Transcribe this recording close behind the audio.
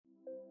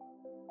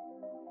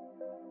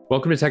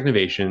Welcome to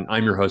Technovation.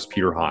 I'm your host,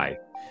 Peter High.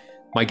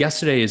 My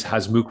guest today is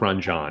Hasmukh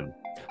Ranjan.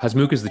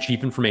 Hasmukh is the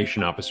Chief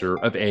Information Officer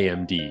of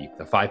AMD,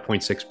 a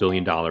 $5.6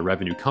 billion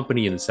revenue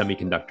company in the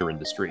semiconductor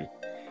industry.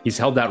 He's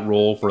held that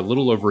role for a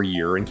little over a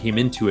year and came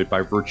into it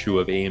by virtue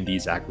of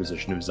AMD's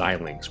acquisition of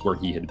Xilinx, where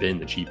he had been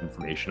the Chief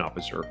Information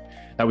Officer.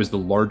 That was the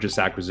largest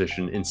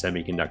acquisition in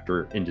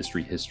semiconductor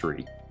industry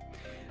history.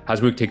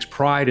 Hasmukh takes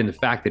pride in the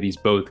fact that he's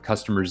both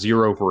customer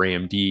zero for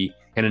AMD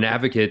and an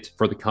advocate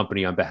for the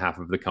company on behalf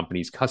of the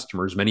company's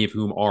customers, many of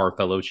whom are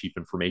fellow chief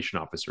information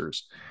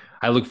officers.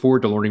 I look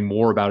forward to learning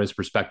more about his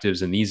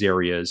perspectives in these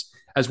areas,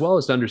 as well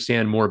as to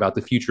understand more about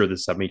the future of the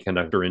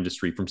semiconductor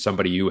industry from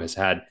somebody who has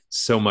had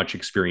so much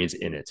experience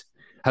in it.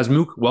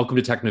 Hasmukh, welcome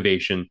to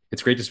Technovation.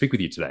 It's great to speak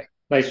with you today.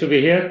 Nice to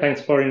be here.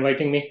 Thanks for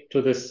inviting me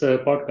to this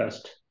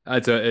podcast.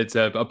 It's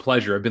a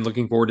pleasure. I've been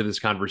looking forward to this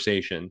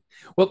conversation.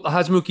 Well,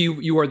 Hasmukh,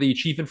 you are the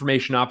Chief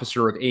Information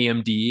Officer of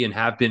AMD and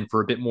have been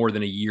for a bit more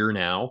than a year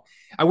now.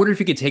 I wonder if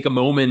you could take a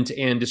moment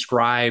and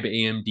describe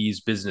AMD's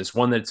business,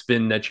 one that's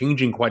been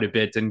changing quite a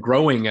bit and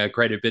growing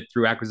quite a bit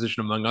through acquisition,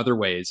 among other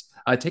ways.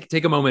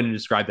 Take a moment and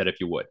describe that if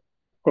you would.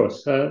 Of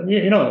course,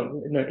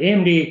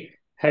 AMD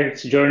had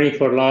its journey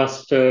for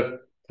last 30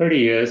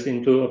 years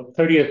into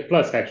 30 years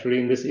plus actually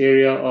in this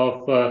area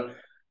of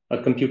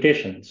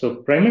computation. So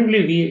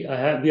primarily we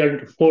are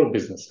into four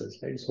businesses,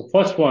 right? So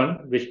first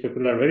one, which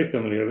people are very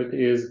familiar with,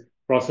 is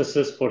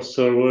processors for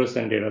servers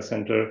and data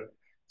center.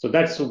 So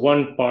that's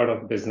one part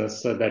of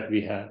business that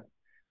we have.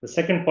 The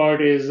second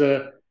part is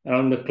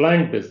around the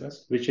client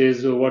business, which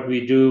is what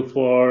we do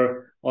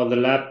for all the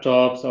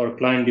laptops or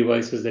client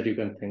devices that you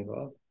can think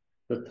of.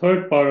 The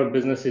third part of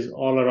business is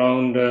all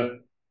around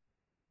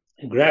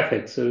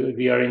graphics. So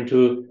we are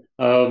into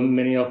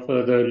many of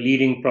the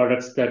leading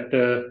products that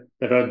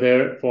are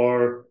there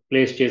for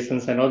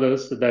PlayStations and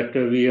others that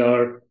we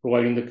are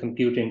providing the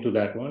compute into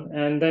that one.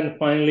 And then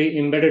finally,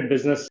 embedded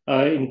business,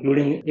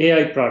 including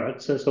AI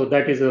products. So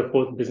that is the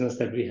fourth business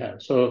that we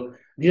have. So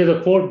these are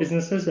the four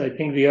businesses. I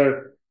think we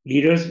are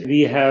leaders.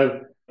 We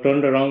have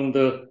turned around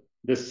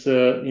this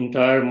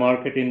entire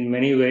market in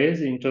many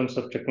ways in terms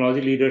of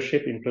technology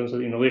leadership, in terms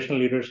of innovation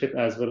leadership,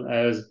 as well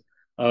as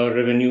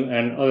revenue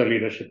and other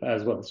leadership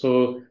as well.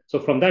 So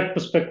from that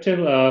perspective,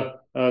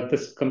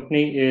 this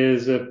company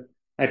is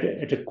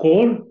at a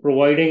core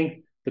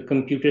providing the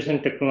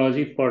computation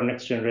technology for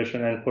next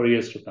generation and for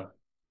years to come.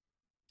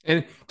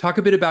 And talk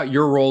a bit about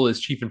your role as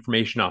Chief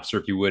Information Officer,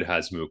 if you would,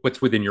 Hasmukh. What's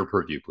within your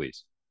purview,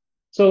 please?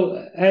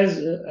 So as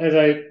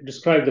I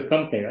described the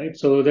company, right?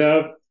 So there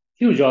are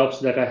few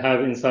jobs that I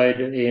have inside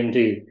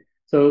AMD.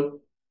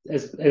 So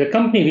as a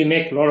company, we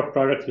make a lot of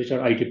products which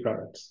are IT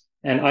products.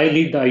 And I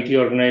lead the IT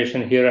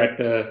organization here at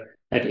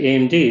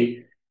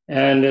AMD.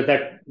 And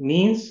that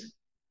means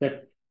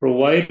that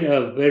provide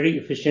a very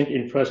efficient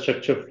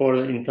infrastructure for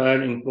the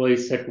entire employee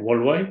set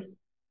worldwide.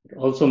 It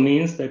also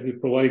means that we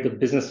provide the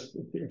business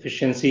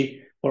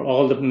efficiency for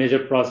all the major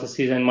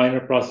processes and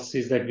minor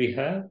processes that we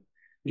have.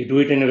 We do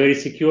it in a very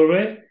secure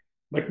way.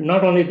 But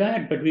not only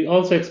that, but we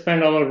also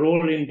expand our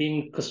role in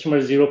being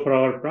customer zero for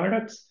our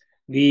products.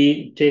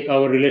 We take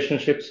our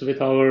relationships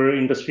with our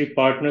industry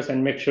partners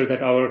and make sure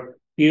that our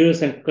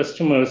peers and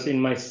customers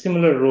in my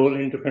similar role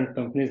in different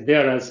companies, they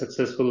are as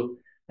successful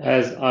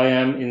as I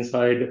am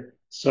inside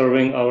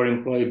serving our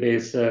employee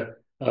base inside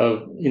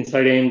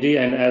AMD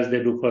and as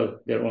they do for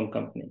their own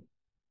company.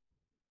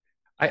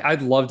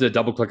 I'd love to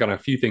double click on a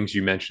few things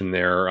you mentioned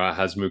there,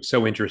 Hasmukh.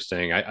 So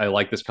interesting. I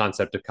like this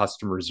concept of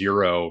customer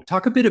zero.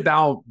 Talk a bit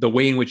about the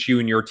way in which you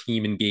and your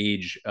team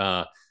engage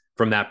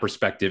from that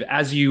perspective.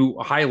 As you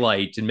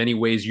highlight, in many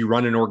ways, you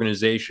run an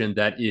organization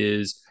that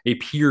is a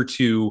peer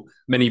to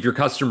many of your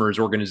customers'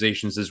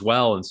 organizations as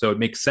well. And so it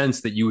makes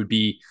sense that you would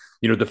be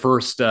the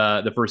first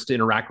to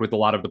interact with a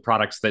lot of the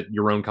products that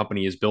your own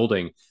company is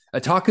building.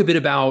 Talk a bit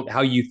about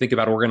how you think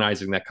about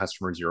organizing that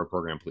customer zero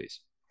program, please.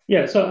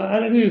 Yeah, so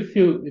I'll give you a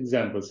few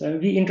examples. And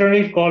we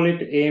internally call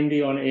it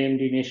AMD on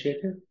AMD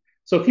initiative.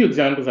 So a few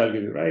examples I'll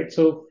give you, right?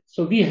 So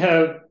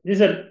this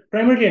is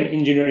primarily an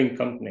engineering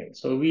company.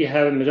 So we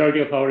have a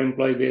majority of our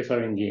employee base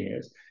are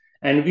engineers.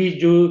 And we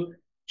do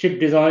chip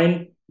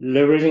design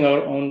leveraging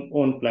our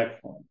own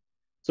platform.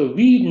 So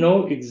we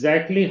know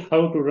exactly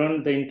how to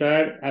run the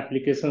entire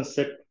application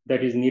set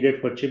that is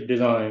needed for chip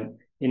design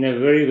in a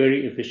very,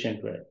 very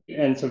efficient way.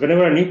 And so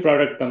whenever a new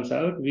product comes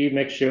out, we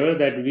make sure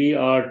that we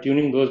are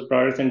tuning those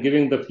products and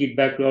giving the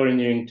feedback to our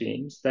engineering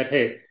teams that,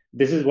 hey,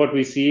 this is what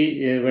we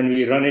see when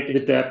we run it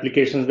with the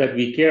applications that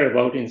we care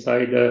about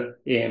inside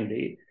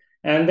AMD.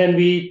 And then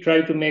we try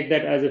to make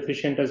that as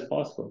efficient as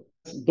possible.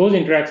 Those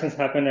interactions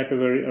happen at a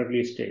very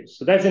early stage.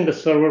 So that's in the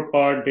server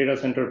part, data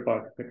center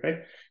part of it, right?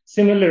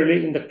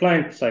 Similarly, in the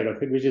client side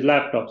of it, which is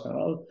laptops and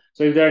all.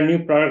 So if there are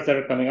new products that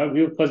are coming out,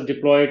 we will first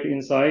deploy it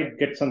inside,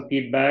 get some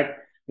feedback,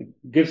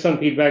 give some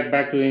feedback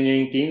back to the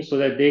engineering team so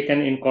that they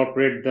can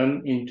incorporate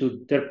them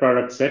into their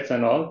product sets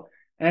and all.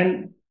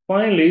 And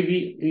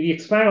finally, we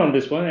expand on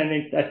this one.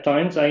 And at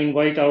times, I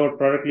invite our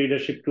product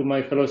leadership to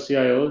my fellow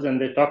CIOs and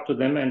they talk to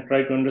them and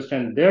try to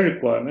understand their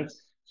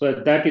requirements. So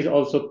that is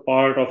also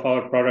part of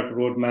our product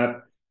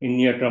roadmap in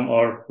near term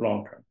or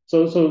long term.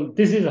 So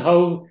this is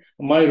how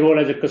my role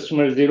as a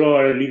customer zero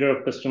or a leader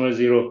of customer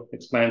zero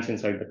expands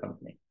inside the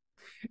company.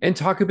 And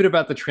talk a bit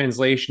about the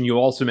translation. You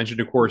also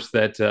mentioned, of course,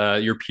 that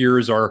your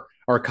peers are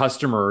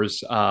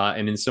customers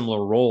and in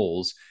similar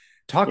roles.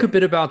 Talk a Yeah.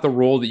 bit about the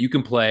role that you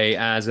can play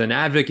as an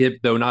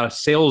advocate, though not a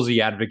salesy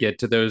advocate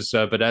to those,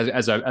 but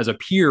as a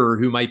peer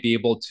who might be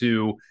able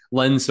to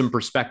lend some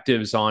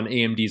perspectives on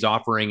AMD's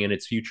offering and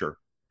its future.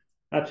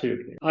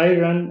 Absolutely. I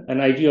run an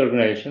IT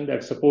organization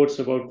that supports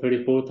about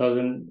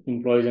 34,000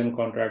 employees and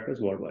contractors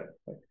worldwide.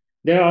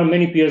 There are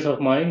many peers of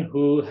mine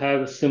who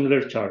have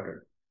similar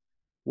charter.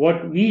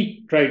 What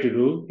we try to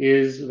do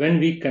is when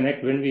we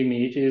connect, when we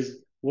meet,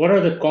 is what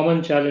are the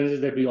common challenges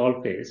that we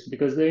all face?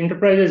 Because the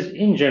enterprises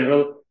in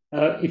general,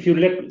 if you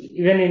look,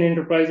 even in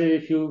enterprises,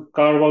 if you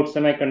carve out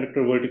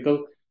semiconductor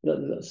vertical,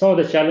 some of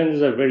the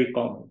challenges are very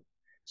common.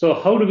 So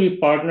how do we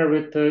partner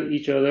with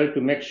each other to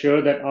make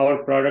sure that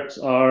our products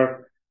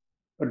are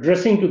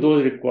addressing to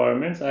those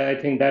requirements? I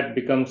think that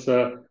becomes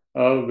a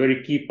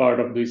very key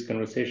part of these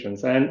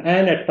conversations. And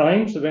at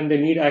times when they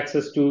need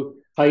access to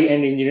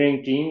high-end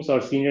engineering teams or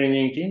senior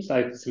engineering teams,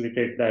 I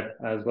facilitate that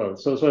as well.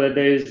 So that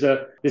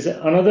there's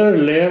another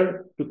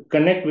layer to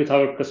connect with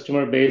our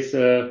customer base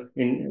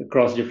in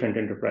across different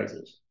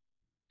enterprises.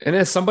 And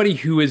as somebody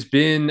who has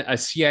been a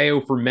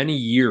CIO for many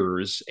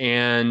years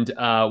and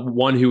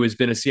one who has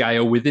been a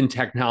CIO within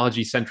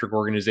technology centric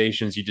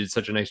organizations, you did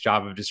such a nice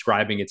job of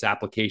describing its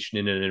application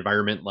in an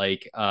environment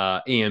like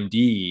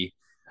AMD.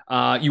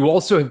 You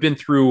also have been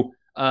through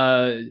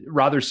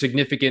rather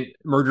significant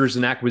mergers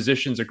and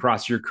acquisitions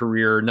across your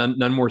career,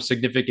 none more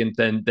significant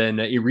than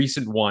a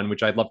recent one,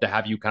 which I'd love to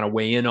have you kind of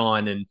weigh in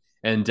on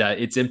and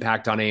its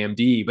impact on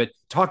AMD. But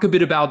talk a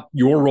bit about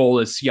your role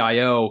as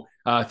CIO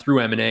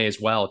through M&A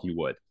as well, if you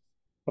would.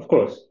 Of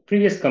course,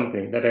 previous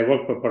company that I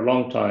worked for a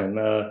long time,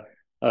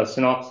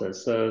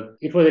 Synopsys,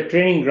 it was a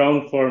training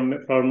ground for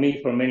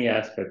me for many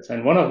aspects,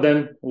 and one of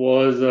them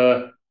was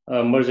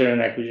merger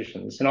and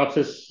acquisition.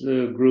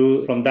 Synopsys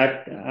grew from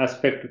that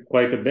aspect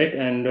quite a bit,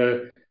 and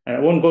I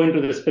won't go into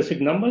the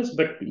specific numbers,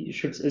 but you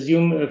should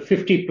assume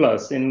 50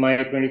 plus in my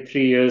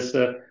 23 years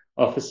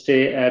of a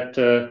stay at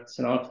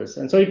Synopsys,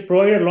 and so it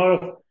provided a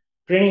lot of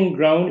training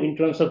ground in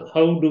terms of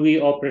how do we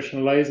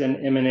operationalize an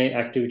M&A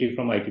activity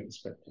from IT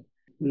perspective.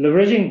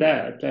 Leveraging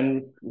that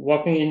and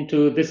walking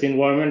into this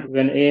environment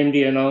when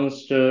AMD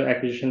announced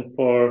acquisition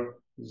for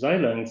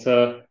Xilinx,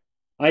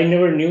 I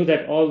never knew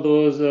that all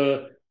those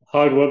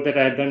hard work that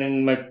I had done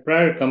in my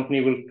prior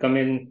company will come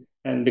in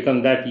and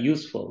become that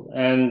useful.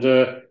 And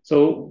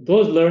so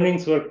those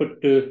learnings were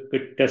put to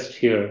good test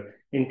here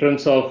in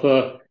terms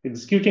of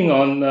executing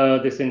on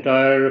this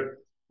entire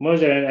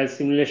merger and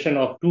assimilation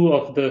of two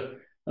of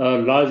the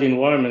large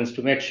environments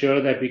to make sure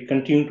that we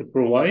continue to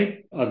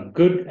provide a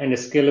good and a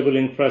scalable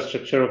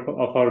infrastructure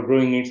of our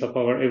growing needs of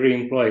our every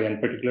employee and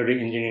particularly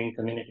engineering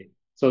community.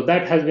 So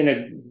that has been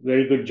a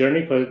very good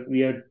journey. For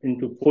we are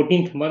into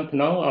 14th month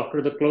now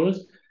after the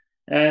close,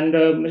 and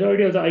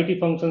majority of the IT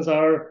functions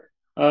are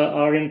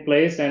in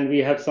place, and we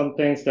have some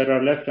things that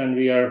are left, and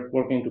we are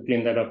working to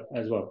clean that up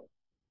as well.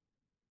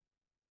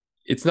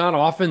 It's not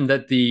often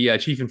that the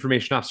chief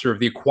information officer of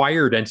the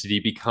acquired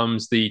entity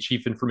becomes the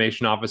chief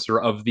information officer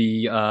of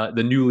the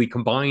newly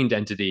combined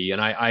entity,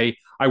 and I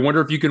wonder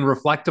if you can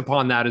reflect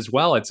upon that as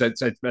well. It's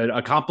an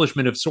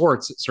accomplishment of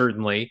sorts,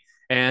 certainly,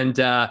 and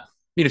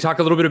talk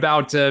a little bit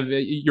about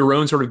your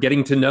own sort of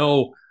getting to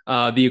know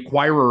the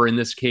acquirer in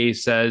this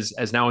case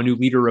as now a new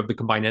leader of the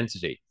combined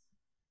entity.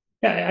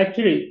 Yeah,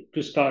 actually,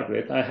 to start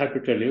with, I have to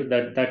tell you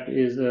that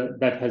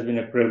that has been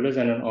a privilege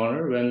and an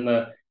honor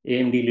when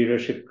AMD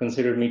leadership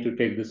considered me to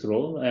take this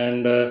role,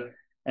 and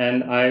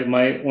I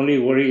my only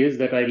worry is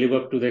that I live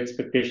up to the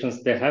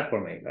expectations they have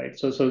for me, right?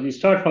 So we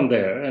start from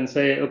there and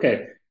say,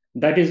 okay,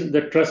 that is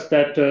the trust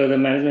that the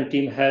management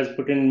team has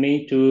put in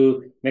me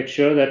to make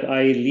sure that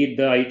I lead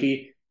the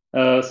IT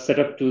set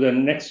up to the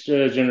next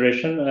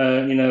generation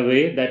in a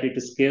way that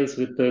it scales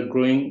with the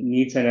growing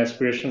needs and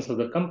aspirations of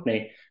the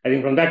company. I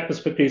think from that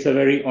perspective, it's a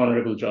very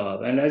honorable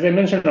job. And as I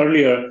mentioned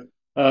earlier,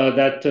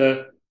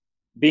 that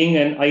being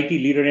an IT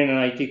leader in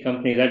an IT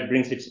company, that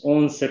brings its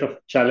own set of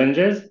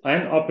challenges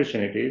and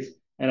opportunities.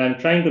 And I'm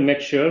trying to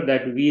make sure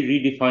that we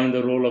redefine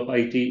the role of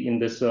IT in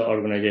this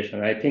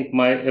organization. I think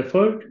my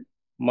effort,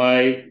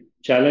 my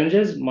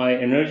challenges, my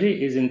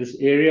energy is in this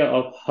area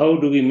of how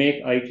do we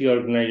make IT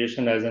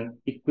organization as an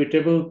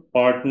equitable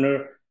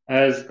partner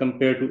as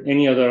compared to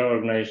any other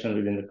organization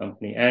within the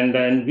company.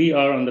 And we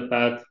are on the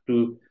path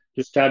to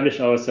establish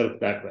ourselves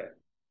that way.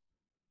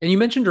 And you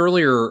mentioned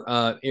earlier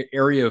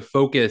area of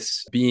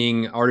focus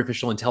being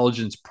artificial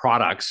intelligence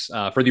products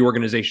for the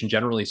organization,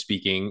 generally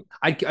speaking.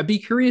 I'd be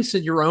curious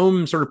at your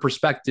own sort of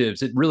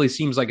perspectives. It really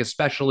seems like,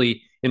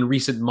 especially in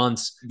recent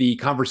months, the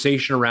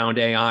conversation around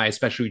AI,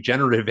 especially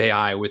generative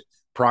AI, with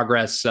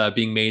progress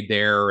being made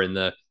there and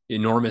the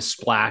enormous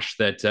splash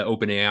that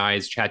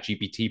OpenAI's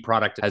ChatGPT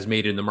product has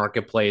made in the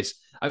marketplace.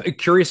 I'm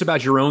curious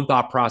about your own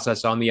thought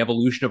process on the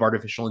evolution of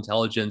artificial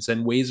intelligence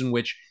and ways in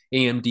which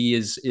AMD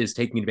is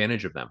taking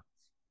advantage of them.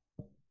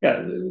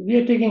 Yeah, we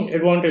are taking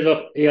advantage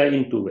of AI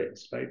in two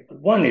ways, right?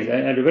 One is,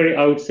 at the very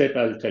outset,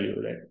 I'll tell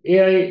you that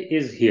AI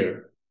is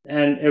here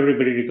and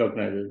everybody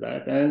recognizes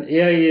that. And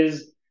AI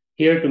is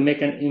here to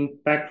make an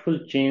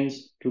impactful change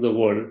to the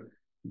world,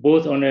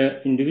 both on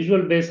an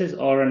individual basis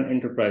or an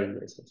enterprise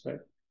basis, right?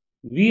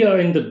 We are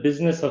in the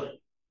business of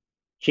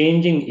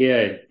changing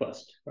AI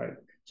first, right?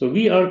 So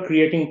we are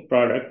creating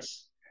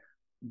products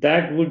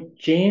that would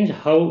change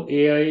how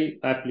AI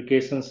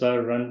applications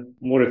are run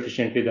more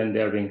efficiently than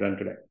they are being run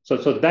today. So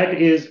that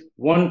is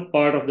one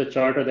part of the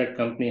charter that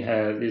company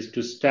has, is to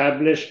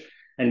establish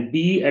and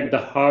be at the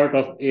heart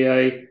of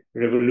AI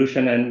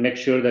revolution and make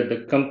sure that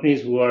the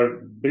companies who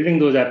are building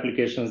those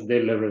applications,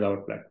 they leverage our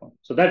platform.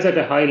 So that's at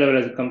a high level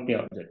as a company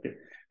objective.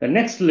 The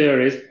next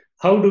layer is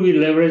how do we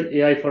leverage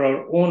AI for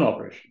our own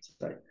operations,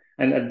 right?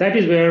 And that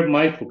is where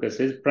my focus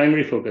is,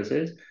 primary focus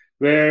is,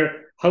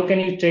 where how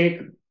can you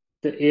take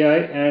the AI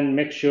and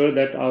make sure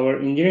that our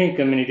engineering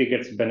community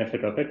gets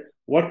benefit of it.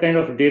 What kind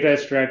of data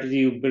strategy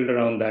you build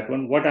around that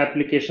one? What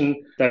applications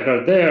that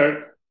are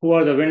there? Who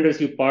are the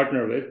vendors you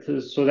partner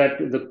with, so that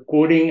the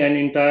coding and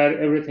entire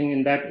everything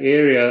in that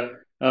area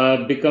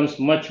becomes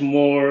much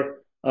more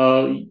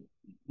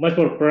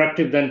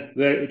productive than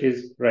where it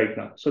is right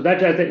now. So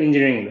that's at the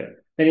engineering layer.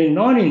 Then in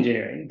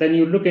non-engineering, then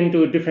you look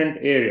into different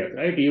areas,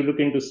 right? You look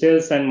into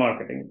sales and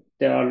marketing.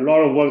 There are a lot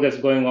of work that's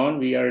going on.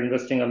 We are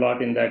investing a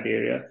lot in that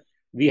area.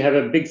 We have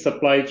a big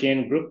supply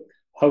chain group.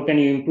 How can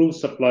you improve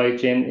supply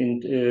chain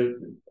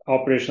in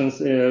operations,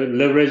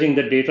 leveraging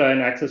the data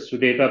and access to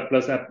data,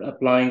 plus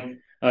applying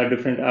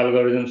different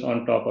algorithms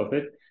on top of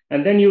it?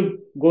 And then you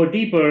go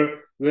deeper,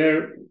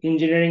 where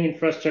engineering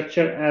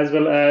infrastructure, as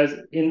well as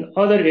in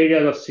other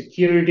areas of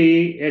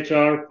security,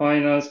 HR,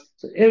 finance.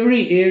 So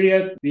every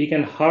area we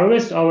can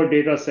harvest our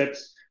data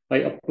sets by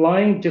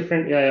applying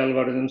different AI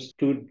algorithms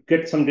to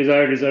get some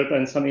desired result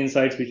and some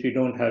insights which we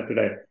don't have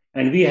today.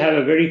 And we have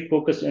a very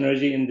focused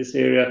energy in this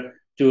area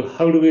to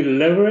how do we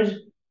leverage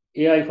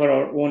AI for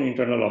our own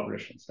internal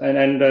operations.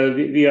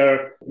 We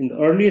are in the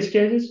early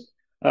stages,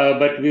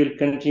 but we'll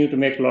continue to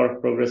make a lot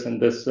of progress in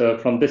this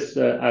from this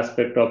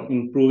aspect of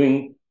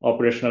improving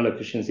operational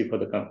efficiency for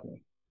the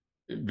company.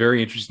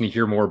 Very interesting to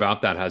hear more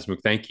about that,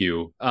 Hasmukh. Thank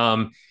you.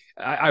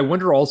 I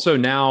wonder also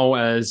now,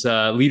 as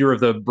leader of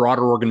the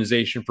broader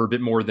organization for a bit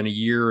more than a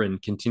year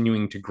and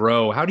continuing to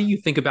grow, how do you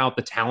think about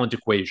the talent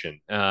equation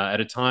at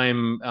a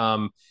time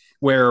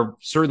where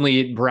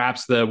certainly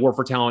perhaps the war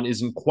for talent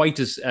isn't quite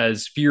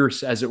as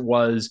fierce as it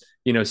was,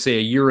 say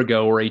a year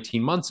ago or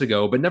 18 months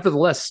ago, but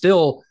nevertheless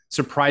still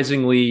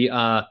surprisingly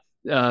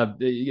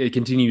it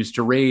continues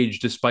to rage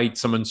despite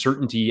some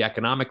uncertainty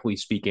economically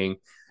speaking.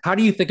 How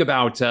do you think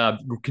about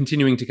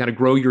continuing to kind of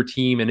grow your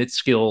team and its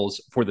skills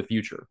for the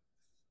future?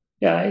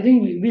 Yeah, I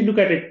think we look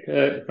at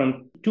it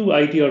from two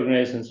IT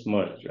organizations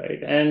merged,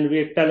 right? And we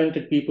have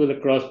talented people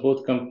across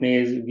both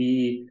companies.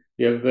 We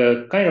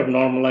have kind of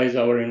normalized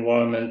our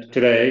environment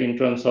today in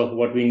terms of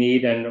what we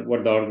need and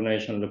what the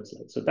organization looks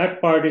like. So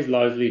that part is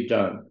largely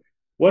done.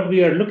 What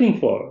we are looking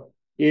for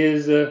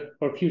is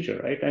for future,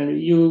 right?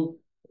 And you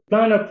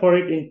plan up for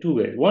it in two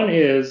ways. One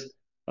is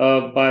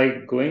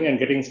by going and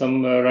getting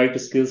some right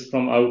skills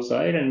from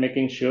outside and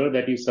making sure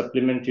that you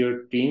supplement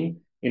your team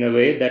in a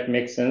way that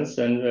makes sense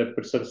and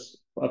puts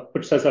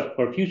us up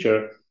for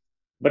future.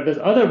 But there's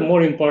other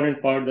more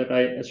important part that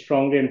I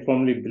strongly and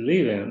firmly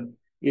believe in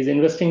is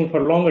investing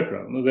for longer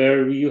term,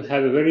 where you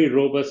have a very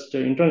robust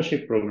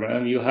internship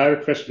program. You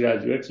hire fresh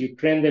graduates, you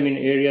train them in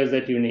areas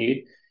that you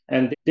need,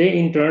 and they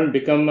in turn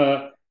become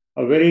a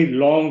very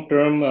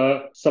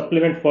long-term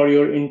supplement for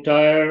your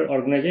entire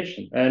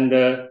organization. And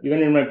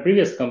even in my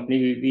previous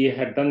company, we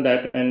had done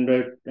that, and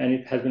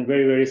it has been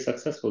very, very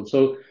successful.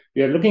 So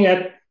we are looking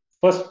at,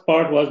 first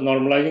part was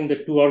normalizing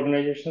the two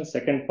organizations.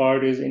 Second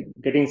part is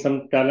getting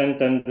some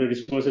talent and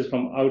resources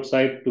from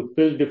outside to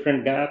fill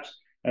different gaps.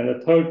 And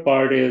the third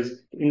part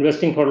is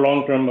investing for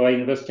long term by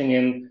investing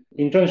in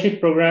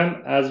internship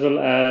program as well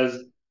as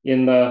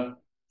in the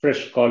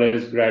fresh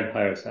college grad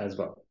hires as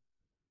well.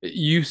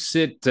 You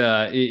sit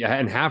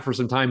and have for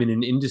some time in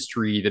an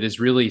industry that is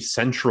really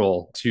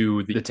central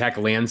to the tech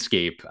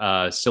landscape.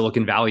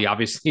 Silicon Valley,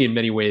 obviously, in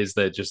many ways,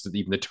 that just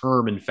even the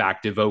term, in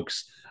fact,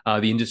 evokes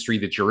the industry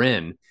that you're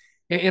in.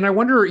 And I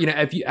wonder,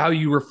 how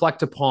you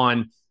reflect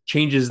upon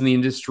changes in the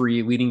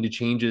industry leading to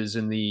changes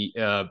in the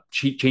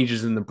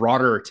changes in the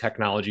broader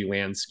technology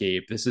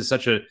landscape. This is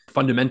such a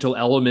fundamental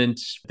element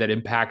that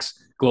impacts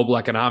global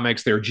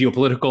economics. There are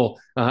geopolitical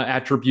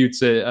attributes,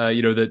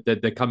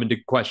 that come into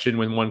question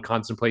when one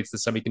contemplates the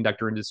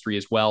semiconductor industry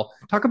as well.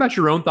 Talk about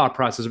your own thought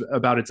process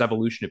about its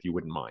evolution, if you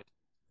wouldn't mind.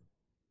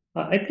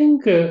 I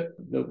think the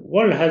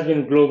world has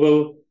been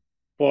global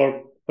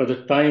for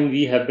the time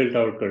we have built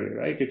our career,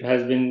 right? It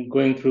has been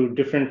going through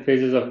different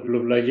phases of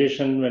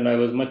globalization. When I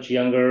was much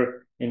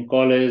younger in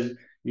college,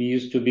 we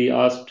used to be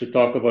asked to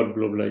talk about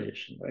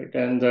globalization, right?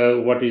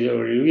 And what is our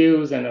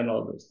reviews and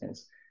all those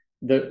things.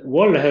 The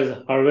world has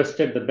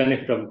harvested the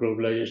benefit of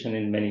globalization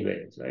in many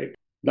ways, right?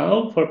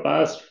 Now, for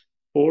past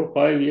 4 or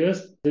 5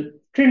 years, the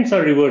trends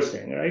are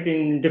reversing, right?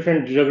 In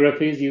different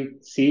geographies, you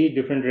see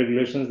different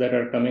regulations that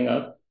are coming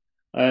up,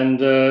 and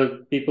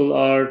people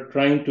are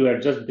trying to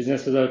adjust.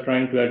 Businesses are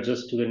trying to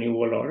adjust to the new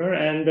world order,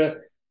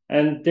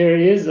 and there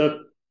is a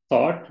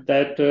thought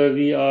that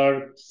we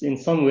are in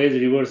some ways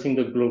reversing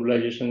the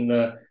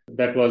globalization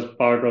that was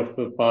part of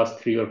the past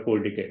 3 or 4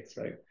 decades,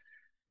 right?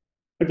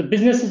 But the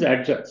businesses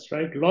adjust,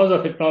 right? Laws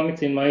of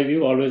economics, in my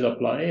view, always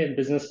apply, and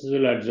businesses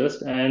will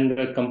adjust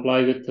and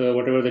comply with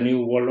whatever the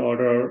new world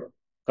order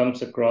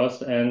comes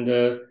across,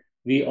 and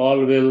we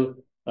all will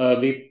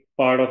be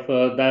part of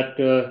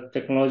that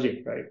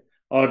technology, right?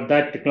 Or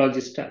that technology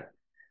stack.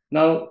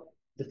 Now,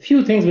 the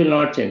few things will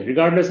not change,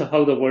 regardless of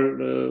how the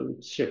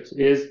world shifts,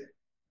 is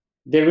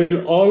there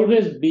will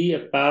always be a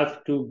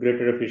path to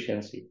greater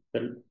efficiency.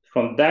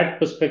 From that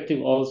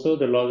perspective, also,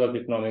 the laws of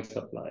economics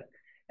apply.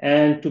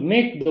 And to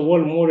make the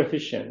world more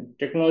efficient,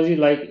 technology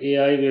like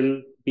AI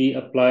will be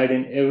applied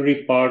in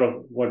every part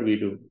of what we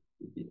do.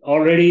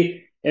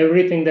 Already,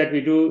 everything that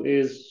we do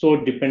is so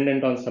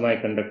dependent on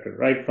semiconductor,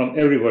 right? From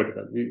every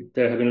vertical.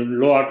 There have been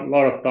lot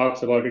of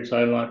talks about it, so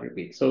I will not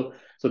repeat. So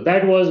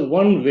that was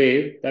one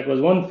wave, that was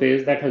one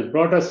phase that has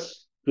brought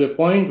us to a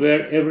point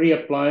where every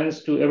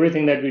appliance to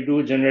everything that we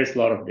do generates a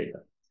lot of data.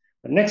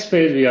 The next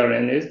phase we are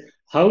in is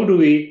how do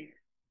we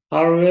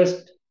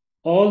harvest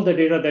all the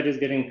data that is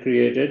getting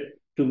created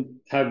to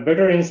have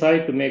better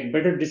insight, to make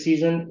better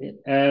decisions,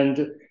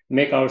 and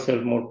make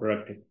ourselves more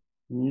productive.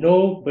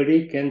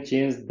 Nobody can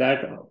change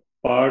that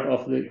part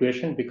of the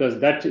equation because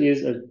that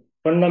is a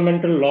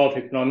fundamental law of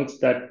economics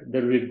that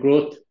there will be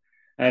growth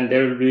and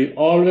there will be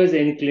always an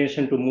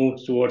inclination to move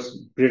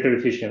towards greater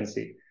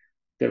efficiency.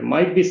 There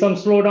might be some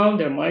slowdown,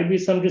 there might be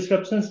some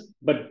disruptions,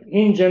 but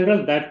in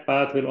general, that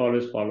path will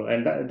always follow.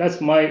 And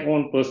that's my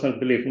own personal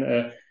belief.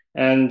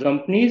 And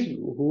companies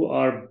who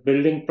are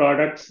building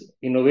products,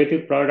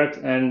 innovative products,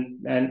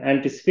 and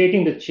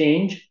anticipating the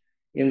change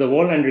in the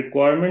world and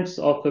requirements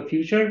of the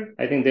future,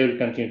 I think they will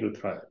continue to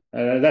thrive.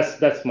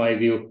 That's my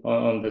view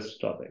on this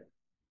topic.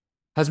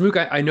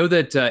 Hasmukh, I know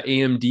that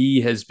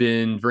AMD has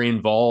been very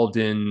involved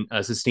in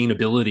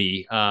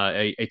sustainability,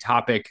 a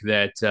topic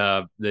that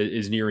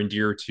is near and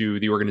dear to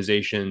the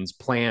organization's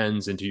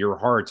plans and to your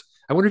heart.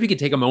 I wonder if you could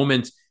take a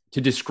moment to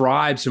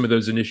describe some of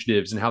those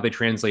initiatives and how they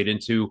translate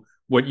into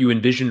what you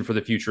envision for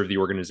the future of the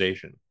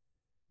organization.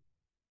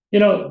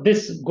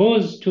 This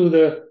goes to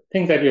the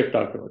things that we have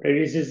talked about. It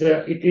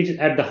is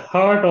at the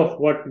heart of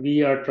what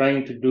we are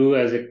trying to do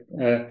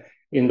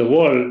in the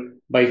world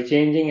by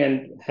changing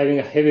and having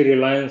a heavy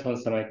reliance on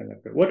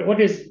semiconductor. What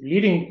is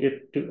leading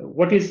it to,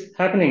 what is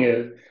happening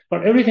is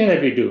for everything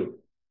that we do,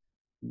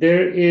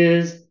 there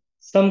is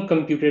some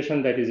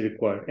computation that is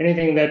required.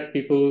 Anything that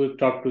people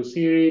talk to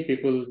Siri,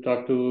 people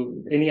talk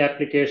to any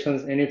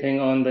applications,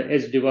 anything on the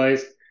edge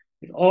device,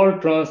 it all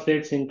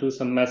translates into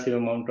some massive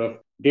amount of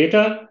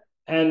data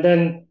and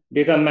then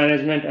data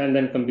management and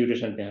then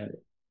computation behind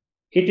it.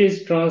 It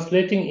is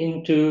translating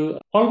into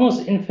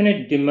almost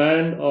infinite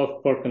demand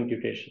for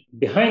computation.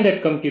 Behind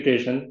that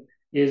computation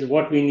is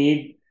what we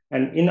need,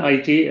 and in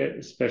IT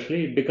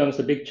especially, it becomes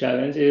a big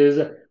challenge, is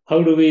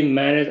how do we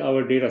manage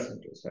our data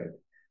centers, right?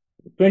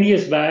 20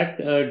 years back,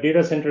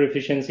 data center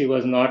efficiency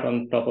was not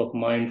on top of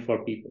mind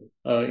for people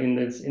in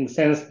the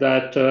sense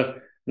that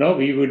no,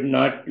 we would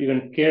not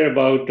even care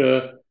about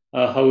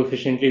how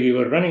efficiently we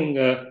were running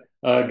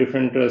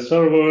different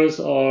servers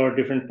or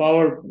different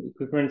power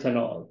equipments and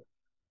all.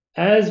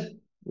 As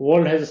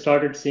world has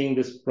started seeing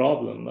this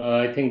problem,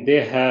 I think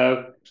they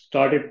have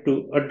started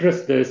to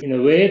address this in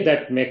a way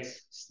that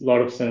makes a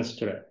lot of sense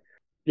today.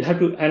 You have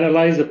to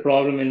analyze the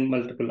problem in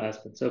multiple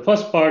aspects. So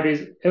first part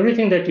is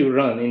everything that you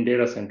run in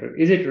data center,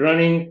 is it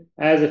running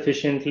as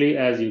efficiently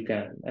as you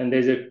can? And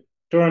there's a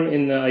term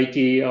in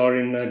IT or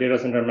in data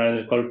center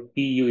management called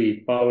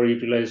PUE, power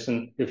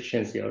utilization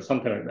efficiency or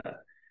something like that.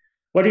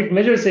 What it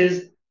measures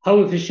is how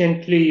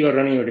efficiently you are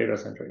running your data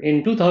center.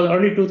 In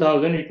early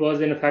 2000, it was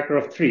in a factor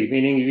of 3,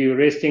 meaning you were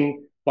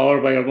wasting power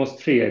by almost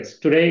 3x.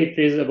 Today, it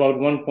is about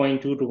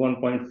 1.2 to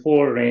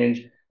 1.4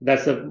 range.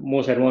 That's the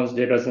most advanced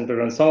data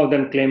center. And some of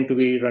them claim to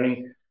be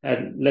running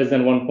at less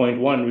than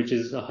 1.1, which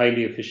is a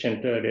highly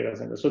efficient data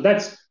center. So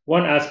that's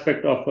one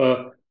aspect of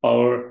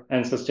power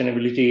and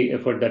sustainability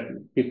effort that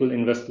people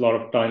invest a lot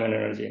of time and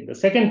energy in. The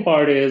second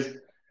part is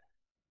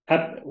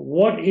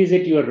what is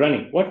it you are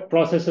running? What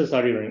processes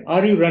are you running?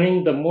 Are you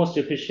running the most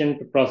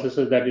efficient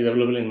processes that is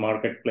available in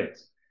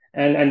marketplace?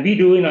 And we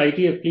do in IT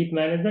a fleet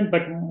management,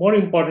 but more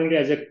importantly,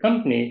 as a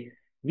company,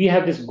 we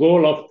have this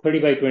goal of 30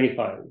 by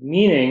 25,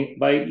 meaning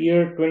by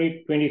year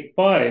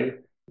 2025,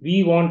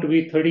 we want to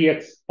be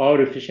 30x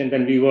power efficient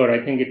than we were.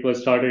 I think it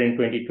was started in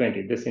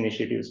 2020. This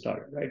initiative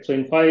started, right? So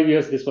in 5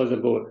 years, this was the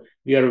goal.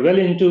 We are well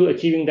into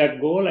achieving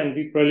that goal, and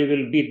we probably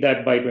will beat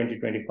that by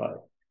 2025.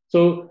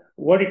 So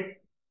what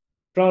it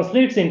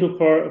translates into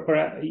for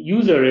a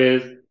user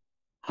is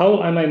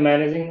how am I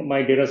managing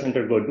my data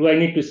center load? Do I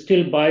need to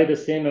still buy the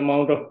same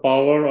amount of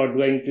power, or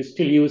do I need to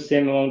still use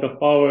same amount of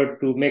power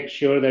to make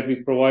sure that we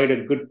provide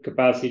a good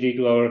capacity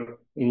to our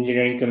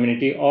engineering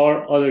community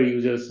or other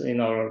users in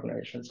our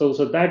organization. So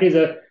that is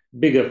a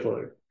big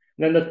effort.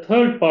 Then the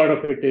third part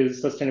of it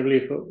is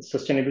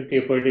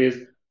sustainability effort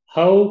is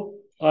how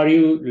are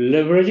you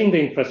leveraging the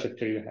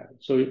infrastructure you have?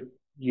 So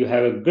you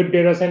have a good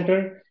data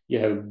center, you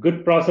have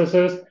good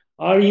processors.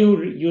 Are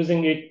you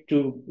using it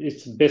to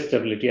its best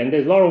ability? And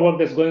there's a lot of work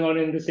that's going on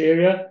in this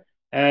area.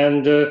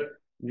 And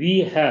we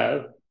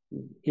have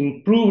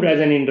improved as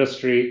an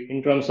industry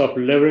in terms of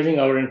leveraging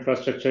our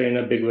infrastructure in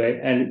a big way.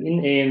 And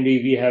in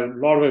AMD, we have a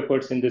lot of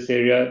efforts in this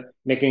area,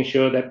 making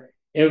sure that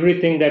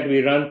everything that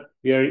we run,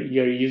 we are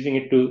using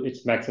it to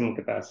its maximum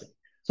capacity.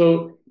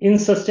 So in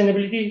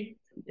sustainability,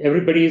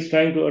 everybody is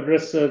trying to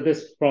address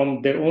this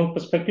from their own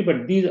perspective,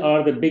 but these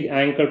are the big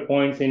anchor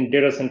points in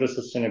data center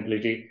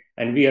sustainability.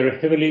 And we are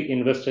heavily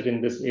invested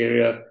in this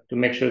area to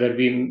make sure that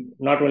we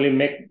not only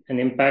make an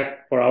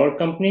impact for our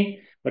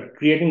company, but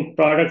creating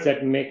products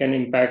that make an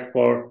impact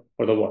for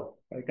the world.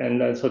 Right?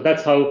 And so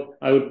that's how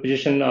I would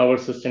position our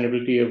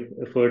sustainability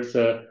efforts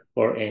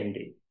for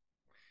AMD.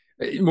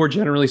 More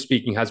generally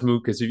speaking,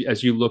 Hasmukh,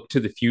 as you look to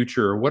the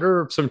future, what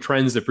are some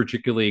trends that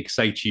particularly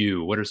excite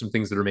you? What are some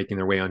things that are making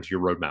their way onto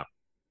your roadmap?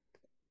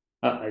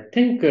 I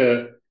think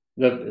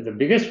the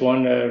biggest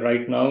one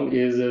right now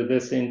is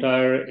this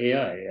entire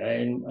AI,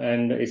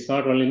 and it's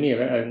not only me.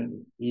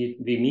 We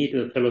meet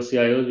with fellow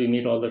CIOs, we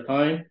meet all the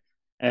time,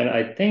 and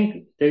I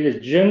think there is a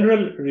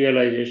general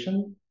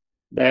realization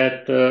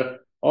that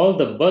all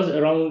the buzz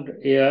around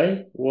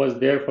AI was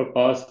there for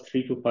past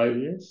 3 to 5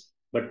 years,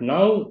 but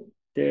now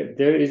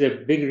there is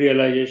a big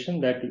realization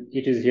that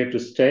it is here to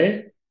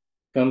stay.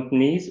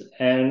 Companies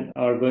and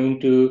are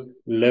going to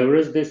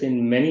leverage this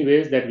in many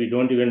ways that we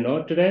don't even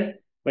know today.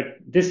 But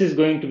this is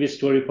going to be a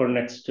story for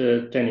next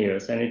 10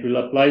 years, and it will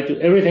apply to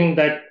everything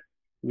that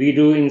we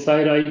do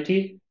inside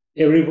IT,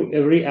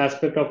 every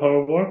aspect of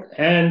our work,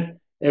 and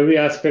every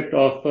aspect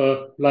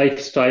of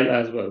lifestyle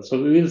as well.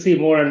 So we will see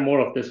more and more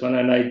of this one,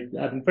 and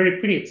I'm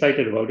pretty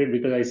excited about it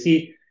because I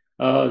see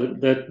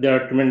that there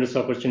are tremendous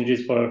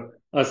opportunities for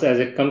us as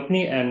a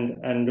company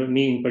and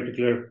me in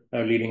particular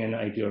leading an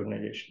IT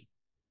organization.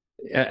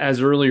 As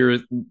earlier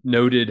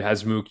noted,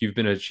 Hasmukh, you've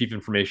been a chief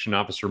information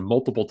officer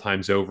multiple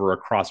times over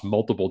across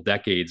multiple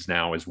decades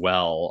now as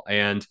well.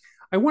 And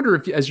I wonder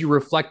if, as you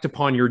reflect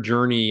upon your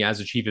journey as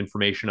a chief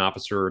information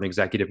officer and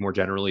executive more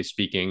generally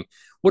speaking,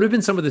 what have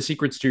been some of the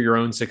secrets to your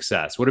own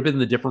success? What have been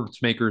the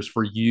difference makers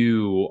for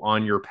you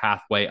on your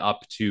pathway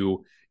up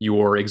to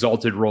your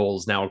exalted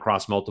roles now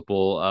across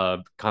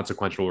multiple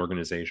consequential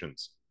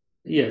organizations?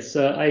 Yes,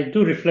 I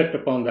do reflect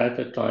upon that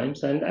at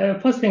times. And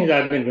first thing is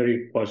I've been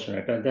very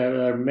fortunate.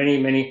 There are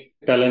many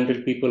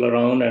talented people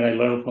around, and I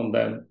learn from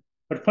them.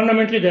 But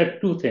fundamentally, there are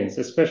two things,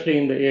 especially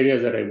in the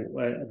areas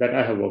that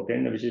I have worked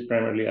in, which is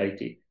primarily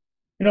IT.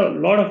 You know, a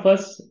lot of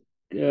us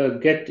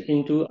get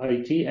into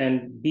IT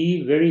and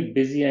be very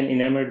busy and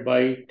enamored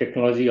by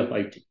technology of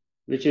IT,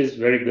 which is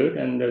very good,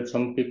 and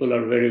some people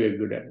are very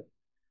good at it.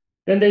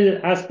 Then there's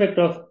an aspect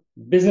of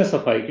business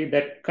of IT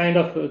that kind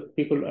of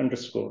people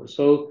underscore.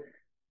 So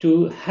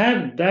to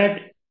have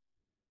that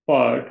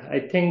part,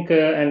 I think,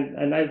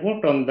 and I've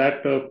worked on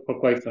that for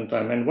quite some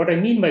time. And what I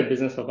mean by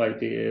business of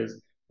IT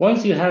is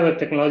once you have a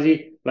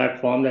technology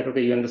platform that,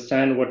 okay, you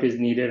understand what is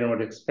needed and what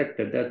is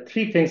expected, there are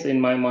three things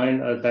in my mind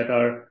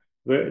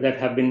that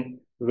have been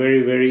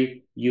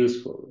very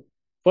useful.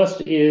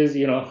 First is,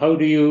 how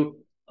do you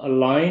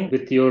align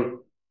with your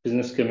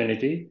business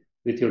community,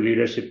 with your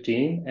leadership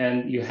team,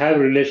 and you have a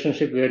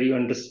relationship where you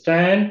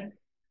understand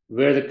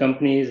where the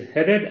company is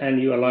headed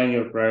and you align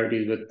your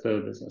priorities with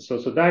the business. So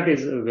that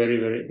is a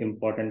very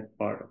important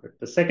part of it.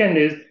 The second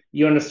is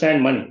you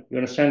understand money, you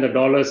understand the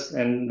dollars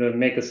and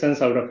make a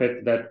sense out of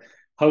it that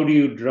how do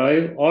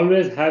you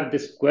always have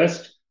this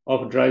quest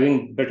of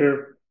driving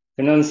better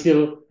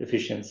financial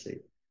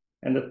efficiency.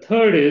 And the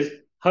third is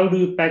how do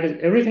you package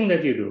everything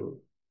that you do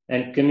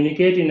and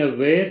communicate in a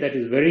way that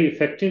is very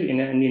effective in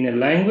a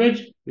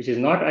language which is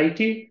not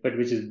IT, but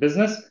which is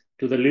business,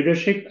 to the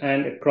leadership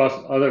and across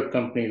other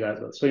companies as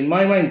well. So in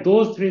my mind,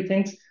 those three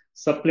things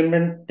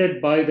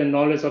supplemented by the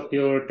knowledge of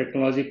your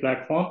technology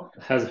platform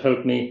has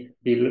helped me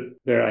be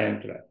where I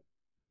am today.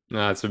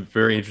 It's a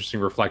very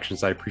interesting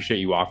reflections. I appreciate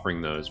you offering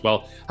those.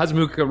 Well,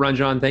 Hasmukh,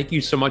 Ranjan, thank you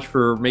so much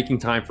for making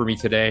time for me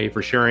today,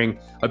 for sharing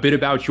a bit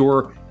about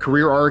your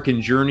career arc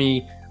and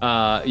journey,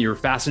 your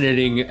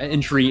fascinating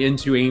entry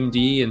into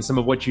AMD and some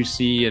of what you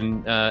see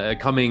and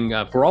coming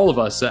for all of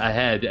us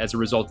ahead as a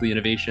result of the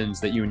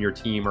innovations that you and your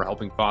team are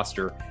helping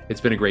foster.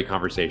 It's been a great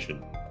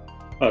conversation.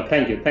 Oh,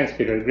 thank you. Thanks,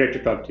 Peter. Great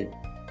to talk to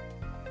you.